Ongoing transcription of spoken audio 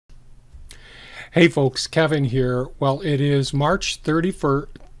Hey folks, Kevin here. Well, it is March 31st,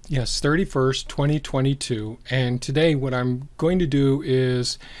 2022, and today what I'm going to do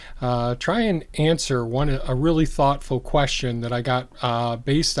is try and answer a really thoughtful question that I got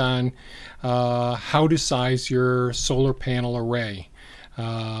based on how to size your solar panel array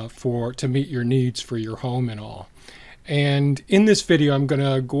to meet your needs for your home and all. And in this video, I'm going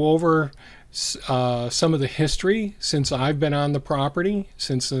to go over some of the history since I've been on the property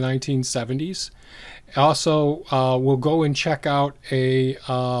since the 1970s. Also, we'll go and check out a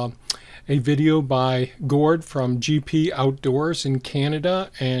video by Gord from GP Outdoors in Canada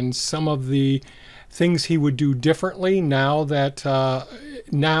and some of the things he would do differently now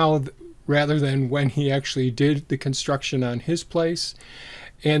rather than when he actually did the construction on his place.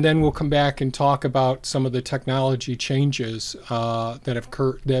 And then we'll come back and talk about some of the technology changes that have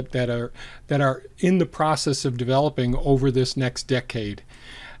occurred, that are in the process of developing over this next decade.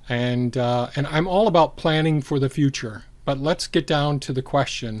 And I'm all about planning for the future. But let's get down to the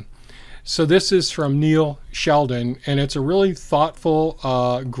question. So this is from Neil Sheldon, and it's a really thoughtful,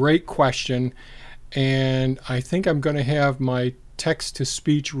 great question. And I think I'm going to have my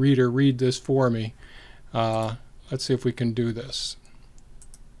text-to-speech reader read this for me. Let's see if we can do this.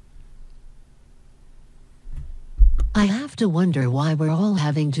 I have to wonder why we're all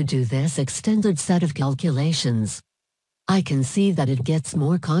having to do this extended set of calculations. I can see that it gets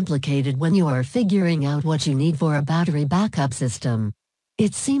more complicated when you are figuring out what you need for a battery backup system.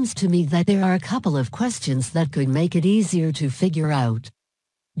 It seems to me that there are a couple of questions that could make it easier to figure out.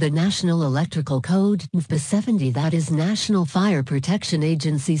 The National Electrical Code, NFPA 70, that is National Fire Protection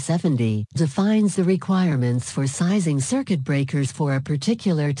Agency 70, defines the requirements for sizing circuit breakers for a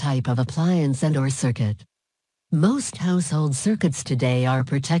particular type of appliance and/or circuit. Most household circuits today are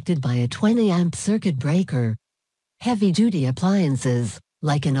protected by a 20-amp circuit breaker. Heavy-duty appliances,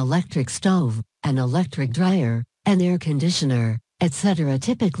 like an electric stove, an electric dryer, an air conditioner, etc.,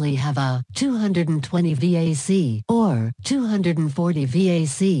 typically have a 220 VAC or 240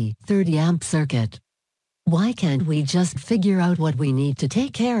 VAC 30-amp circuit. Why can't we just figure out what we need to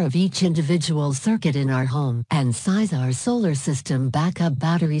take care of each individual circuit in our home and size our solar system backup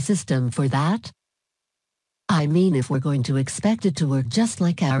battery system for that? I mean, if we're going to expect it to work just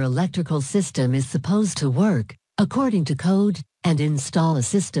like our electrical system is supposed to work, according to code, and install a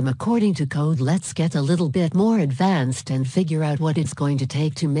system according to code, let's get a little bit more advanced and figure out what it's going to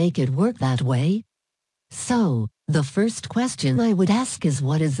take to make it work that way. So, the first question I would ask is,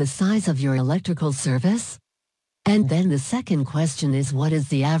 what is the size of your electrical service? And then the second question is, what is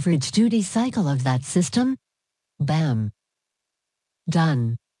the average duty cycle of that system? Bam!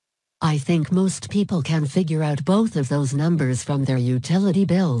 Done. I think most people can figure out both of those numbers from their utility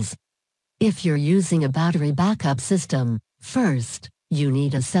bills. If you're using a battery backup system, first, you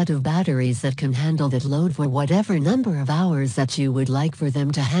need a set of batteries that can handle that load for whatever number of hours that you would like for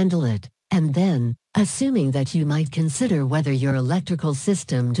them to handle it. And then, assuming that you might consider whether your electrical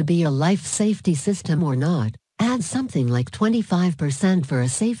system to be a life safety system or not, add something like 25% for a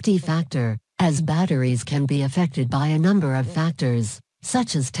safety factor, as batteries can be affected by a number of factors,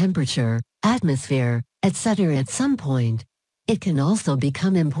 such as temperature, atmosphere, etc. At some point, it can also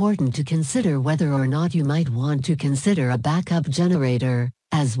become important to consider whether or not you might want to consider a backup generator,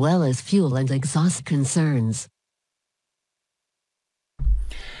 as well as fuel and exhaust concerns.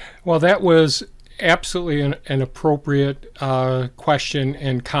 Well, that was absolutely an appropriate question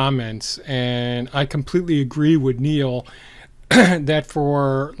and comments, and I completely agree with Neil that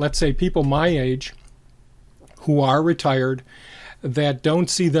for, let's say, people my age who are retired, that don't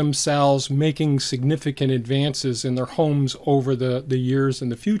see themselves making significant advances in their homes over the years in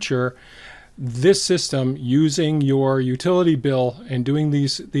the future, this system, using your utility bill and doing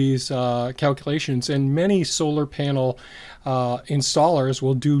these calculations, and many solar panel installers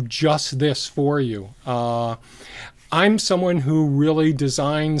will do just this for you. I'm someone who really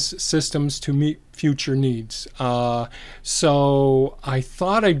designs systems to meet future needs. So I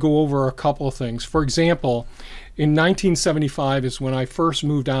thought I'd go over a couple of things. For example, in 1975 is when I first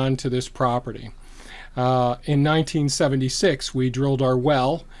moved on to this property. In 1976, we drilled our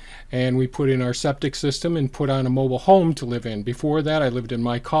well and we put in our septic system and put on a mobile home to live in. Before that, I lived in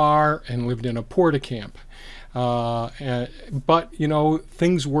my car and lived in a porta-camp. But, you know,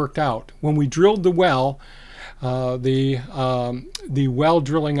 things worked out. When we drilled the well, the well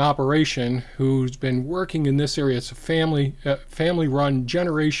drilling operation, who's been working in this area, it's a family-run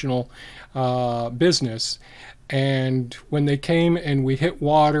generational business. And when they came and we hit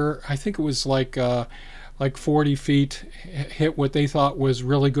water, I think it was like 40 feet, hit what they thought was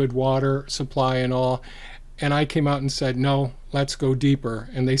really good water supply and all. And I came out and said, no, let's go deeper.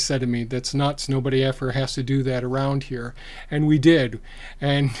 And they said to me, that's nuts. Nobody ever has to do that around here. And we did.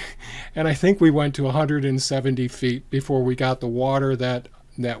 And I think we went to 170 feet before we got the water that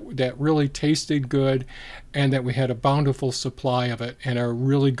really tasted good, and that we had a bountiful supply of it and a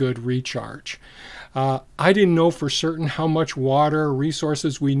really good recharge. I didn't know for certain how much water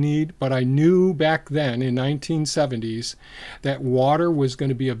resources we need, but I knew back then in 1970s that water was going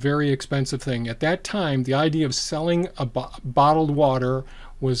to be a very expensive thing. At that time, the idea of selling bottled water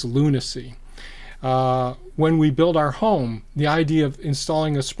was lunacy. When we built our home, the idea of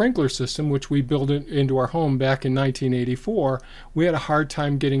installing a sprinkler system, which we built into our home back in 1984, we had a hard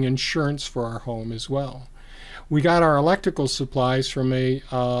time getting insurance for our home as well. We got our electrical supplies from a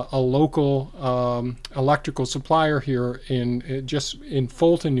local electrical supplier here in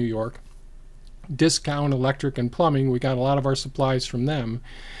Fulton, New York, Discount Electric and Plumbing. We got a lot of our supplies from them.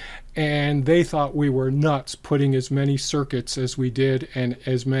 And they thought we were nuts putting as many circuits as we did and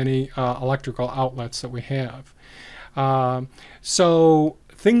as many electrical outlets that we have. So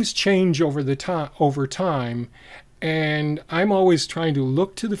things change over time, and I'm always trying to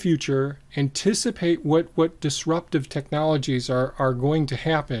look to the future, anticipate what disruptive technologies are going to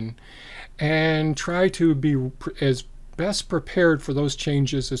happen, and try to be as best prepared for those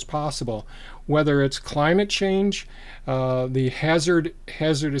changes as possible, whether it's climate change, the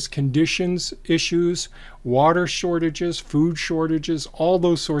hazardous conditions issues, water shortages, food shortages, all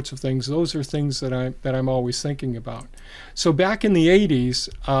those sorts of things. Those are things that I'm always thinking about. So back in the 80s,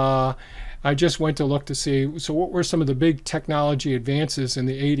 I just went to look to see, so what were some of the big technology advances in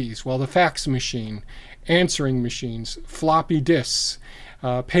the 80s? Well, the fax machine, answering machines, floppy disks,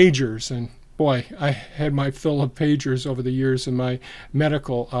 pagers, and boy, I had my fill of pagers over the years in my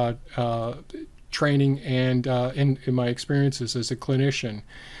medical training and in my experiences as a clinician.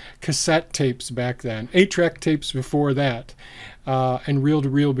 Cassette tapes back then, 8-track tapes before that, and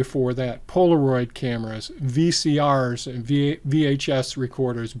reel-to-reel before that, Polaroid cameras, VCRs, VHS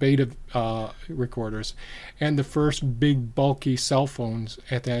recorders, beta recorders, and the first big bulky cell phones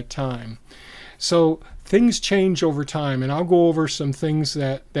at that time. So things change over time, and I'll go over some things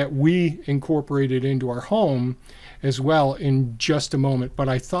that we incorporated into our home as well in just a moment. But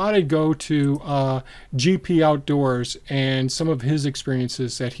I thought I'd go to GP Outdoors and some of his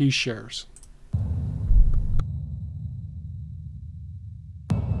experiences that he shares.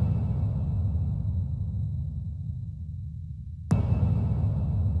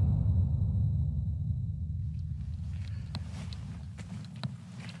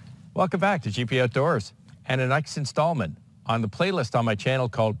 Welcome back to GP Outdoors and a next installment on the playlist on my channel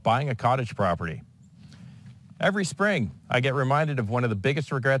called Buying a Cottage Property. Every spring, I get reminded of one of the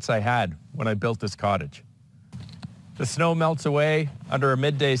biggest regrets I had when I built this cottage. The snow melts away under a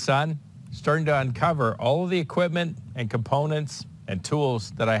midday sun, starting to uncover all of the equipment and components and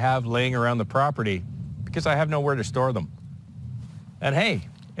tools that I have laying around the property because I have nowhere to store them. And hey,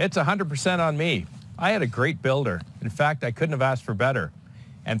 it's 100% on me. I had a great builder. In fact, I couldn't have asked for better.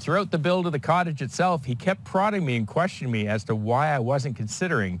 And throughout the build of the cottage itself, he kept prodding me and questioning me as to why I wasn't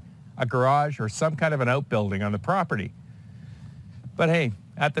considering a garage or some kind of an outbuilding on the property. But hey,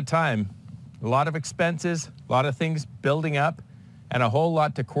 at the time, a lot of expenses, a lot of things building up, and a whole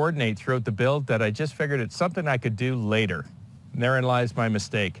lot to coordinate throughout the build that I just figured it's something I could do later. And therein lies my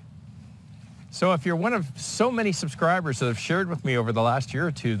mistake. So if you're one of so many subscribers that have shared with me over the last year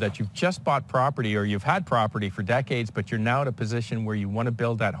or two that you've just bought property or you've had property for decades, but you're now in a position where you want to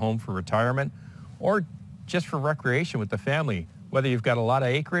build that home for retirement or just for recreation with the family, whether you've got a lot of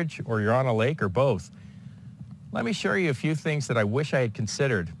acreage or you're on a lake or both, let me share you a few things that I wish I had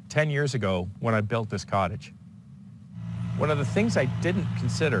considered 10 years ago when I built this cottage. One of the things I didn't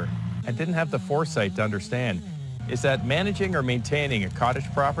consider and didn't have the foresight to understand is that managing or maintaining a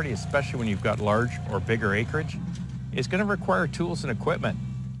cottage property, especially when you've got large or bigger acreage, is going to require tools and equipment.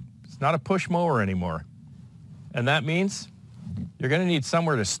 It's not a push mower anymore. And that means you're going to need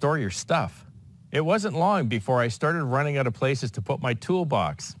somewhere to store your stuff. It wasn't long before I started running out of places to put my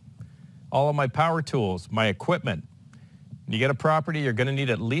toolbox, all of my power tools, my equipment. When you get a property, you're going to need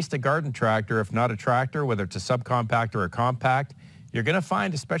at least a garden tractor, if not a tractor, whether it's a subcompact or a compact. You're going to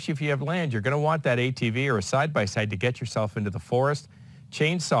find, especially if you have land, you're going to want that ATV or a side-by-side to get yourself into the forest.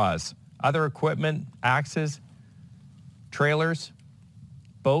 Chainsaws, other equipment, axes, trailers,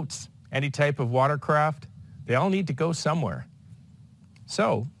 boats, any type of watercraft, they all need to go somewhere.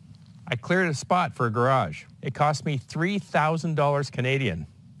 So I cleared a spot for a garage. It cost me $3,000 Canadian.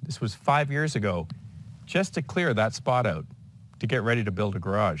 This was 5 years ago, just to clear that spot out to get ready to build a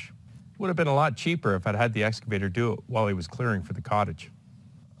garage. Would have been a lot cheaper if I'd had the excavator do it while he was clearing for the cottage.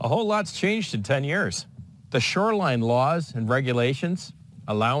 A whole lot's changed in 10 years. The shoreline laws and regulations,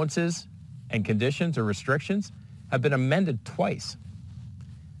 allowances, and conditions or restrictions have been amended twice.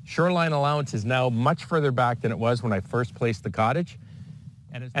 Shoreline allowance is now much further back than it was when I first placed the cottage,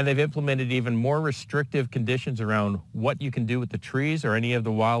 and they've implemented even more restrictive conditions around what you can do with the trees or any of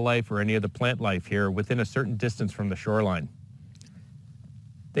the wildlife or any of the plant life here within a certain distance from the shoreline.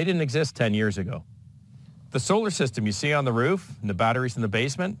 They didn't exist 10 years ago. The solar system you see on the roof and the batteries in the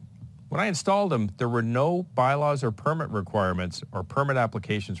basement, when I installed them, there were no bylaws or permit requirements or permit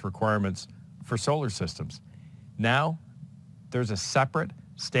applications requirements for solar systems. Now, there's a separate,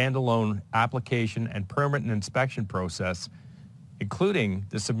 standalone application and permit and inspection process, including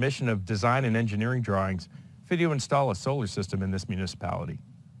the submission of design and engineering drawings for you to install a solar system in this municipality,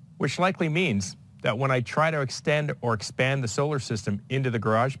 which likely means that when I try to extend or expand the solar system into the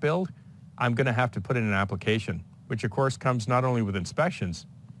garage build, I'm going to have to put in an application, which of course comes not only with inspections,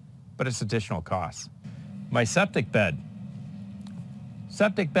 but it's additional costs. My septic bed.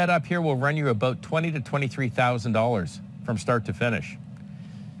 Septic bed up here will run you about $20,000 to $23,000 from start to finish.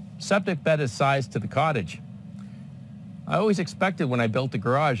 Septic bed is sized to the cottage. I always expected when I built the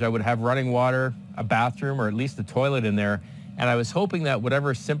garage I would have running water, a bathroom, or at least a toilet in there, and I was hoping that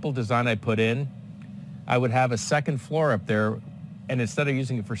whatever simple design I put in, I would have a second floor up there, and instead of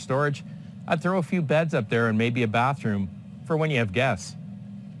using it for storage, I'd throw a few beds up there and maybe a bathroom for when you have guests.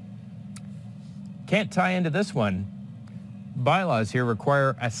 Can't tie into this one. Bylaws here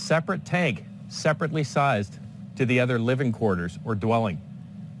require a separate tank, separately sized to the other living quarters or dwelling,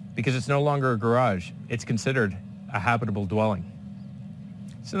 because it's no longer a garage. It's considered a habitable dwelling.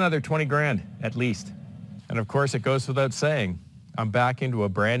 It's another 20 grand at least. And of course, it goes without saying, I'm back into a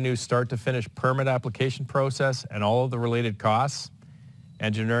brand new start to finish permit application process and all of the related costs,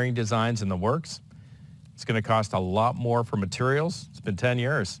 engineering designs in the works. It's going to cost a lot more for materials. It's been 10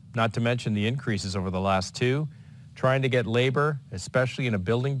 years, not to mention the increases over the last 2. Trying to get labor, especially in a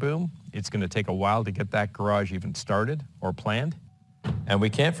building boom, it's going to take a while to get that garage even started or planned. And we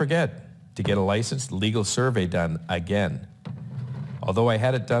can't forget to get a licensed legal survey done again. Although I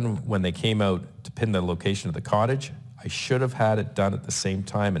had it done when they came out to pin the location of the cottage, I should have had it done at the same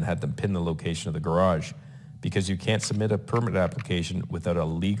time and had them pin the location of the garage, because you can't submit a permit application without a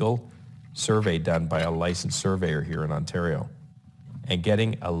legal survey done by a licensed surveyor here in Ontario. And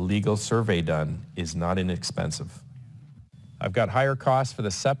getting a legal survey done is not inexpensive. I've got higher costs for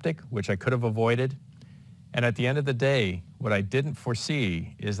the septic, which I could have avoided. And at the end of the day, what I didn't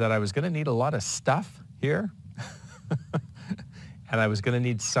foresee is that I was going to need a lot of stuff here. And I was going to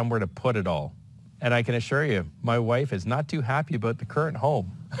need somewhere to put it all. And I can assure you, my wife is not too happy about the current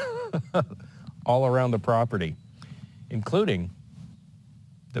home all around the property, including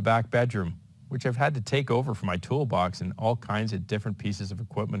the back bedroom, which I've had to take over for my toolbox and all kinds of different pieces of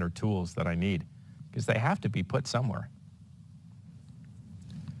equipment or tools that I need, because they have to be put somewhere.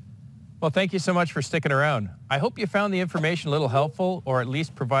 Well, thank you so much for sticking around. I hope you found the information a little helpful, or at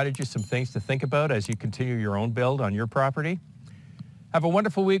least provided you some things to think about as you continue your own build on your property. Have a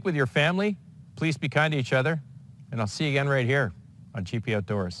wonderful week with your family. Please be kind to each other, and I'll see you again right here on GP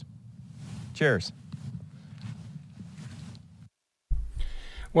Outdoors. Cheers.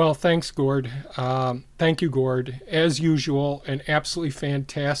 Well, thanks, Gord. Thank you, Gord. As usual, an absolutely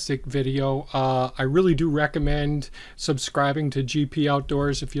fantastic video. I really do recommend subscribing to GP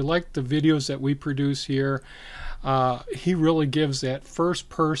Outdoors. If you like the videos that we produce here, he really gives that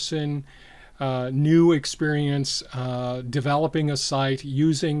first-person new experience developing a site,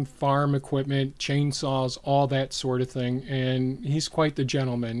 using farm equipment, chainsaws, all that sort of thing. And he's quite the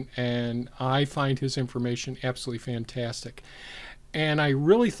gentleman, and I find his information absolutely fantastic. And I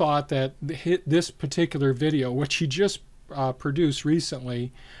really thought that this particular video, which he just produced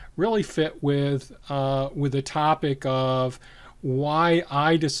recently, really fit with the topic of why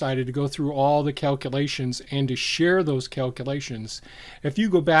I decided to go through all the calculations and to share those calculations. If you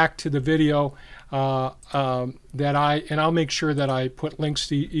go back to the video and I'll make sure that I put links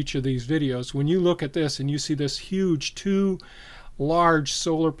to each of these videos, when you look at this and you see this huge 2 large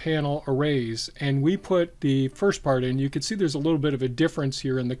solar panel arrays, and we put the first part in, you can see there's a little bit of a difference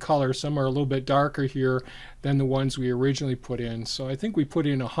here in the color. Some are a little bit darker here than the ones we originally put in. So I think we put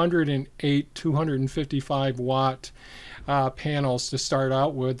in 108 255 watt panels to start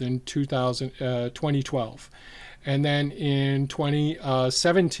out with in 2012. And then in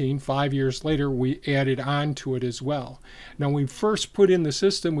 2017, 5 years later, we added on to it as well. Now, when we first put in the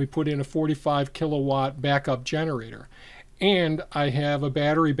system, we put in a 45 kilowatt backup generator. And I have a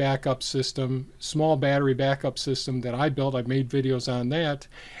battery backup system, small battery backup system that I built. I've made videos on that.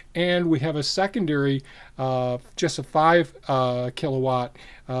 And we have a secondary, just a 5 kilowatt,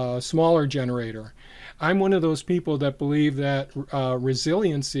 smaller generator. I'm one of those people that believe that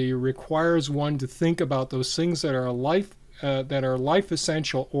resiliency requires one to think about those things that are life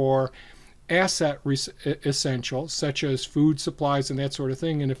essential or asset essential, such as food supplies and that sort of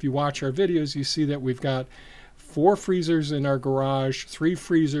thing. And if you watch our videos, you see that we've got 4 freezers in our garage, 3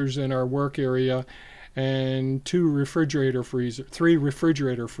 freezers in our work area, and 3 refrigerator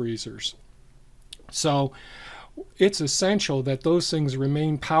freezers. So it's essential that those things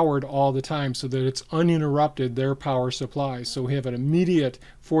remain powered all the time so that it's uninterrupted, their power supply. So we have an immediate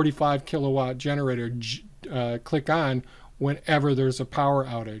 45 kilowatt generator click on whenever there's a power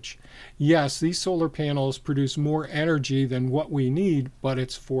outage. Yes, these solar panels produce more energy than what we need, but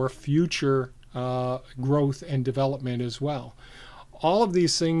it's for future growth and development as well. All of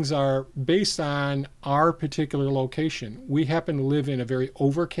these things are based on our particular location. We happen to live in a very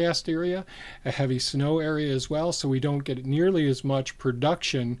overcast area, a heavy snow area as well, so we don't get nearly as much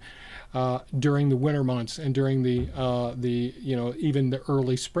production during the winter months and during the even the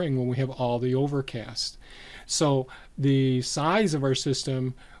early spring when we have all the overcast. So the size of our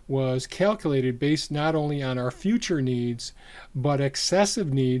system was calculated based not only on our future needs, but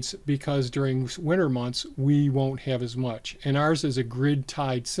excessive needs, because during winter months we won't have as much. And ours is a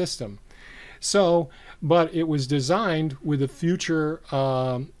grid-tied system. So, but it was designed with a future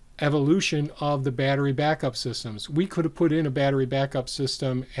evolution of the battery backup systems. We could have put in a battery backup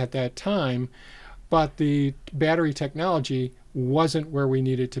system at that time, but the battery technology wasn't where we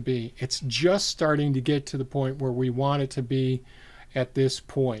needed to be. It's just starting to get to the point where we want it to be at this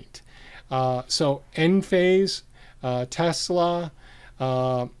point. So Enphase, Tesla,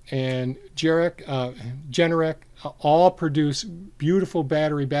 and Generac all produce beautiful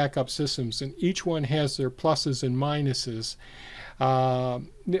battery backup systems, and each one has their pluses and minuses.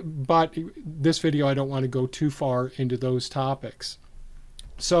 But this video, I don't want to go too far into those topics.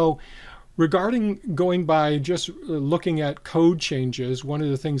 So regarding going by just looking at code changes, one of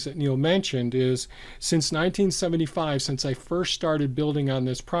the things that Neil mentioned is since 1975, since I first started building on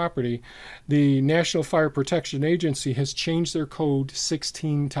this property, the National Fire Protection Agency has changed their code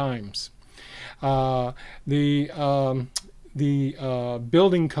 16 times. The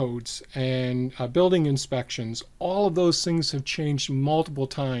building codes and building inspections, all of those things have changed multiple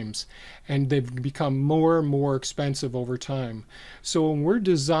times, and they've become more and more expensive over time. So when we're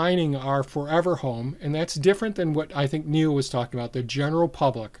designing our forever home, and that's different than what I think Neil was talking about, the general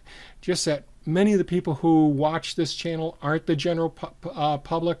public, just that many of the people who watch this channel aren't the general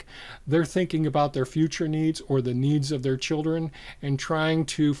public. They're thinking about their future needs or the needs of their children and trying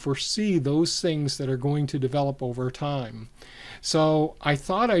to foresee those things that are going to develop over time. So I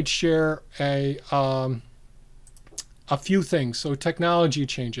thought I'd share a few things. So technology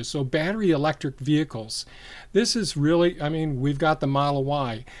changes. So battery electric vehicles. This is really, I mean, we've got the Model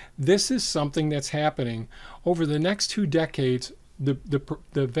Y. This is something that's happening over the next 2 decades.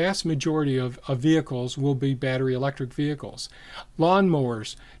 The vast majority of vehicles will be battery electric vehicles.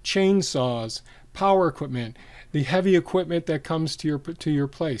 Lawnmowers, chainsaws, power equipment, the heavy equipment that comes to your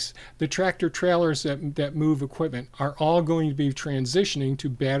place, the tractor trailers that move equipment are all going to be transitioning to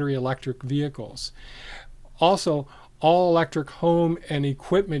battery electric vehicles. Also, all electric home and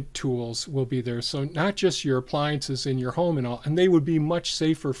equipment tools will be there. So not just your appliances in your home and all, and they would be much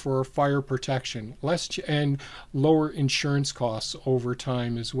safer for fire protection, and lower insurance costs over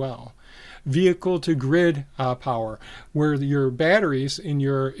time as well. Vehicle to grid power, where your batteries in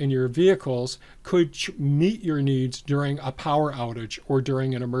your vehicles could meet your needs during a power outage or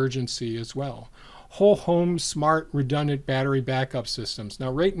during an emergency as well. Whole home smart redundant battery backup systems.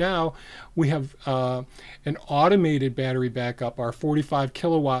 Now right now we have an automated battery backup. Our 45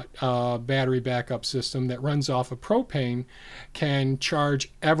 kilowatt battery backup system that runs off of propane can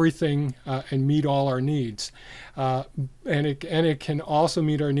charge everything and meet all our needs. And it can also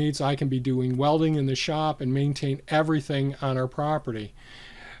meet our needs. I can be doing welding in the shop and maintain everything on our property.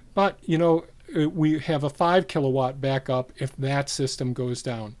 But you know, we have a 5 kilowatt backup if that system goes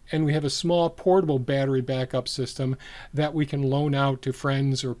down. And we have a small portable battery backup system that we can loan out to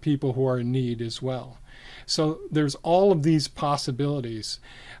friends or people who are in need as well. So there's all of these possibilities.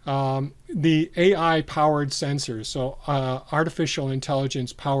 The AI powered sensors, so artificial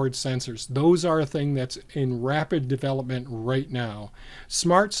intelligence powered sensors, those are a thing that's in rapid development right now.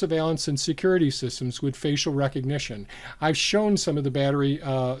 Smart surveillance and security systems with facial recognition. I've shown some of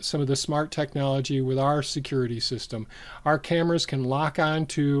the some of the smart technology with our security system. Our cameras can lock on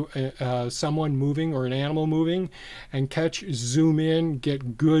to someone moving or an animal moving and catch, zoom in,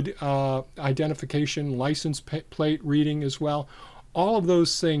 get good identification, license plate reading as well. All of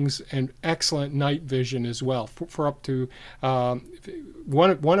those things, and excellent night vision as well for up to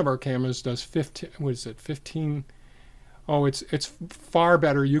one of our cameras does 15. What is it? 15. Oh, it's far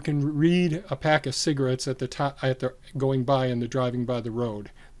better. You can read a pack of cigarettes at the top going by and the driving by the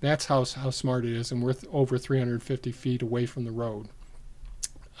road. That's how smart it is, and we're over 350 feet away from the road.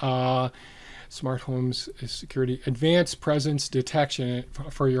 Smart homes security, advanced presence detection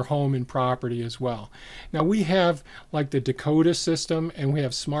for your home and property as well. Now we have like the Dakota system, and we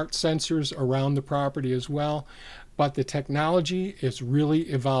have smart sensors around the property as well, but the technology is really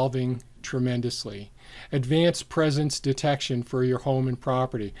evolving tremendously. Advanced presence detection for your home and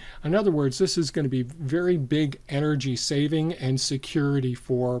property. In other words, this is going to be very big energy saving and security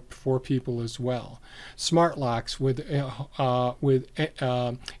for people as well. Smart locks with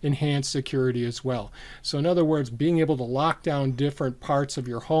enhanced security as well. So in other words, being able to lock down different parts of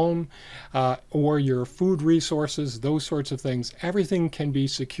your home or your food resources, those sorts of things, everything can be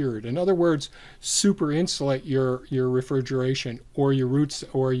secured. In other words, super insulate your refrigeration or your roots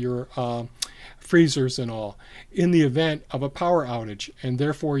or your freezers and all in the event of a power outage, and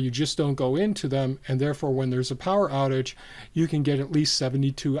therefore you just don't go into them, and therefore when there's a power outage you can get at least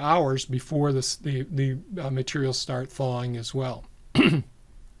 72 hours before the materials start thawing as well.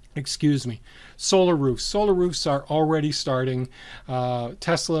 Excuse me. Solar roofs. Solar roofs are already starting.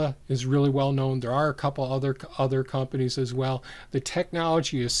 Tesla is really well known. There are a couple other companies as well. The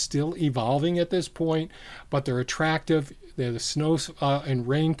technology is still evolving at this point, but they're attractive. The snow and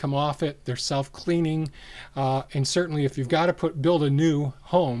rain come off it. They're self-cleaning, and certainly if you've got to build a new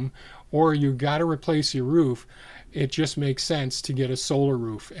home or you've got to replace your roof, it just makes sense to get a solar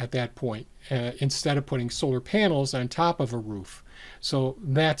roof at that point instead of putting solar panels on top of a roof. So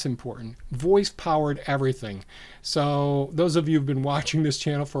that's important. Voice-powered everything. So those of you who've been watching this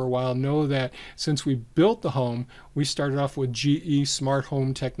channel for a while know that since we built the home, we started off with GE smart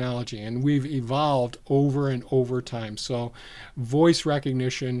home technology, and we've evolved over and over time. So voice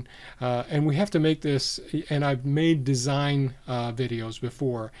recognition, and we have to make this, and I've made design videos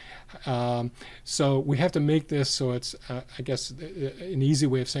before, so we have to make this so it's, I guess an easy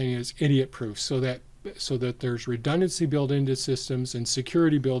way of saying it is idiot-proof, so that there's redundancy built into systems and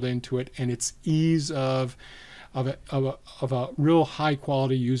security built into it, and it's ease of a real high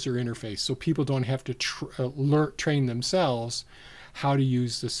quality user interface, so people don't have to train themselves how to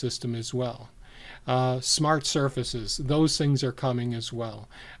use the system as well. Smart surfaces, those things are coming as well.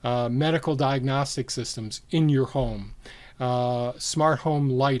 Medical diagnostic systems in your home. Smart home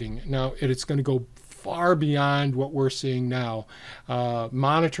lighting. Now it's going to go far beyond what we're seeing now.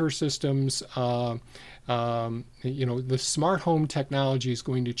 Monitor systems, the smart home technology is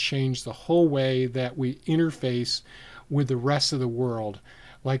going to change the whole way that we interface with the rest of the world.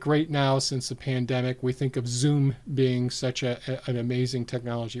 Like right now, since the pandemic, we think of Zoom being such an amazing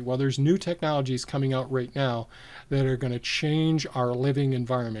technology. Well, there's new technologies coming out right now that are going to change our living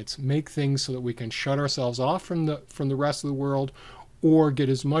environments, make things so that we can shut ourselves off from the rest of the world, or get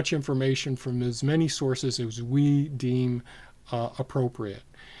as much information from as many sources as we deem appropriate.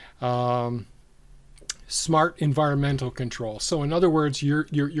 Smart environmental control. So in other words, you're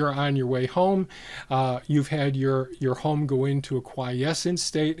on your way home. You've had your home go into a quiescent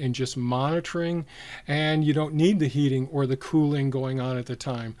state and just monitoring, and you don't need the heating or the cooling going on at the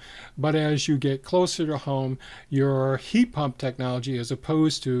time. But as you get closer to home, your heat pump technology, as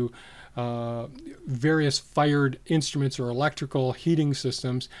opposed to various fired instruments or electrical heating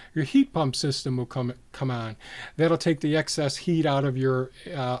systems, your heat pump system will come on. That'll take the excess heat out of your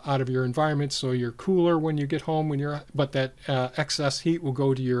environment, so you're cooler when you get home. But that excess heat will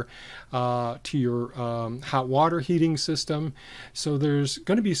go to your hot water heating system. So there's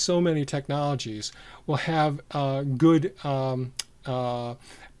going to be so many technologies. We'll have good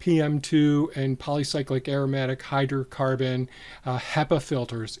PM2 and polycyclic aromatic hydrocarbon HEPA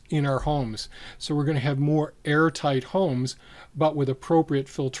filters in our homes. So we're going to have more airtight homes, but with appropriate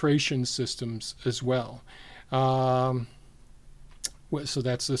filtration systems as well. So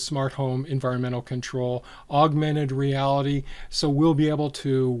that's the smart home environmental control. Augmented reality. So we'll be able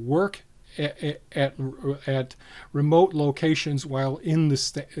to work at remote locations while in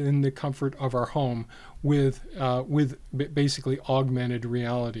the comfort of our home with basically augmented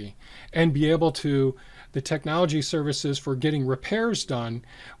reality, and be able to, the technology services for getting repairs done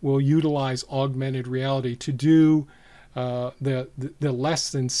will utilize augmented reality to do the less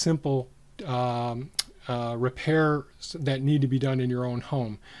than simple repairs that need to be done in your own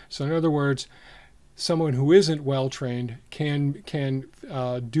home. So in other words, someone who isn't well trained can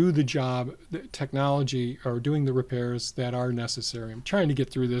do the job, the technology, or doing the repairs that are necessary. I'm trying to get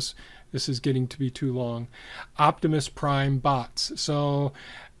through this. This is getting to be too long. Optimus Prime bots. So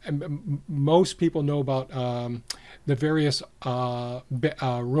most people know about the various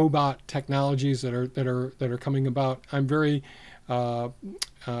robot technologies that are coming about. I'm very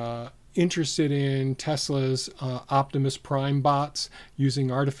interested in Tesla's Optimus Prime bots using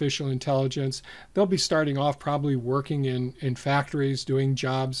artificial intelligence. They'll be starting off probably working in factories, doing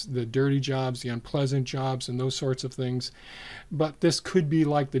jobs, the dirty jobs, the unpleasant jobs, and those sorts of things. But this could be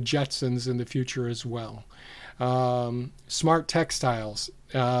like the Jetsons in the future as well. Smart textiles,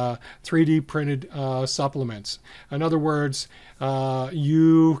 3D printed supplements. In other words,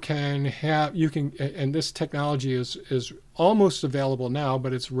 you can, and this technology is almost available now,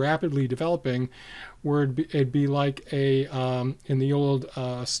 but it's rapidly developing, where it'd be like a in the old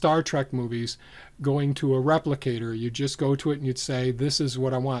Star Trek movies, going to a replicator. You just go to it and you'd say, this is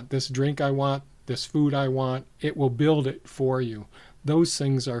what I want, this drink I want, this food I want. It will build it for you. Those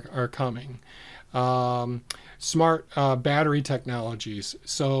things are coming. Smart battery technologies.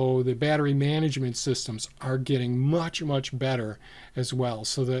 So the battery management systems are getting much better as well,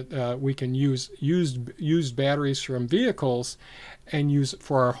 so that we can use used batteries from vehicles and use it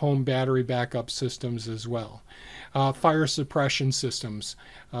for our home battery backup systems as well. Fire suppression systems,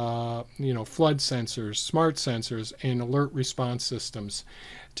 flood sensors, smart sensors, and alert response systems.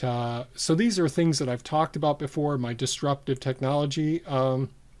 So these are things that I've talked about before in my disruptive technology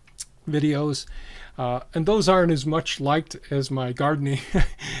videos, and those aren't as much liked as my gardening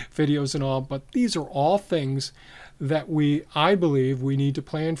videos and all, but these are all things that I believe we need to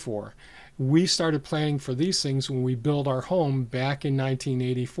plan for. We started planning for these things when we built our home back in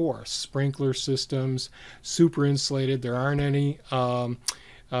 1984. Sprinkler systems, super insulated. There aren't any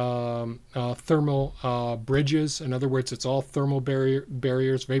thermal bridges. In other words, it's all thermal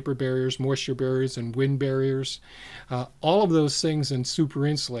barriers, vapor barriers, moisture barriers, and wind barriers. All of those things and super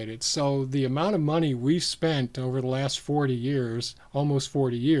insulated. So the amount of money we've spent over the last 40 years, almost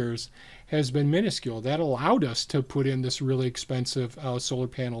 40 years, has been minuscule. That allowed us to put in this really expensive solar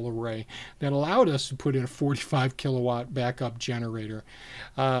panel array. That allowed us to put in a 45 kilowatt backup generator.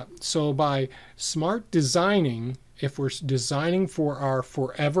 So by smart designing, if we're designing for our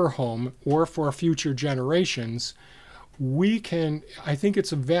forever home or for future generations, I think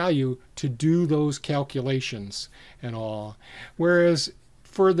it's of value to do those calculations and all. Whereas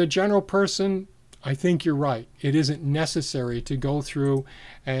for the general person, I think you're right. It isn't necessary to go through,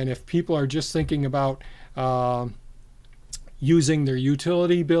 and if people are just thinking about using their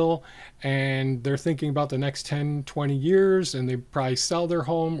utility bill and they're thinking about the next 10, 20 years, and they probably sell their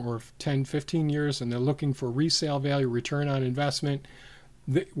home, or 10, 15 years, and they're looking for resale value, return on investment,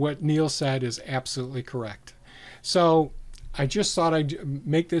 what Neil said is absolutely correct. So I just thought I'd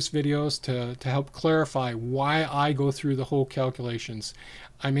make this videos to help clarify why I go through the whole calculations.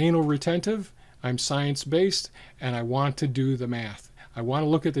 I'm anal retentive, I'm science-based, and I want to do the math. I want to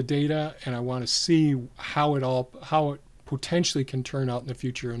look at the data, and I want to see how it potentially can turn out in the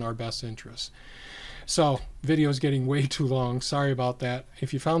future in our best interests. So, video is getting way too long. Sorry about that.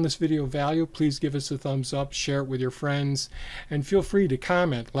 If you found this video of value, please give us a thumbs up, share it with your friends, and feel free to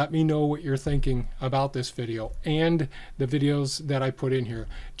comment. Let me know what you're thinking about this video and the videos that I put in here.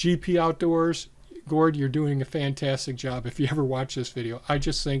 GP Outdoors, Gord, you're doing a fantastic job. If you ever watch this video, I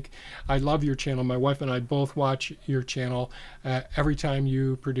just think I love your channel. My wife and I both watch your channel every time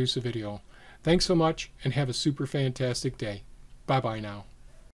you produce a video. Thanks so much, and have a super fantastic day. Bye-bye now.